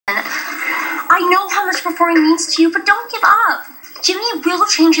I know how much performing means to you, but don't give up. Jimmy will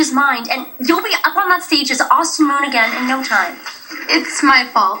change his mind, and you'll be up on that stage as Austin Moon again in no time. It's my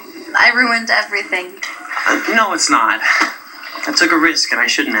fault. I ruined everything. No, it's not. I took a risk, and I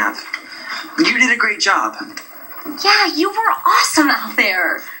shouldn't have. You did a great job. Yeah, you were awesome out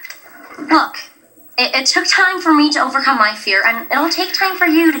there. Look, it took time for me to overcome my fear, and it'll take time for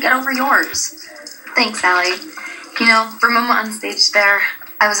you to get over yours. Thanks, Allie. You know, for a moment on stage there,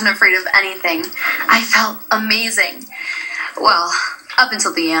 I wasn't afraid of anything. I felt amazing. Well, up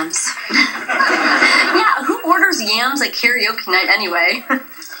until the yams. Yeah, who orders yams at karaoke night anyway?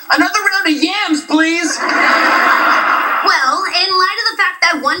 Another round of yams, please! Well, in light of the fact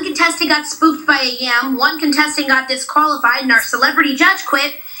that one contestant got spooked by a yam, one contestant got disqualified, and our celebrity judge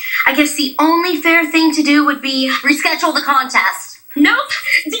quit, I guess the only fair thing to do would be Reschedule the contest. nope,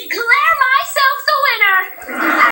 declare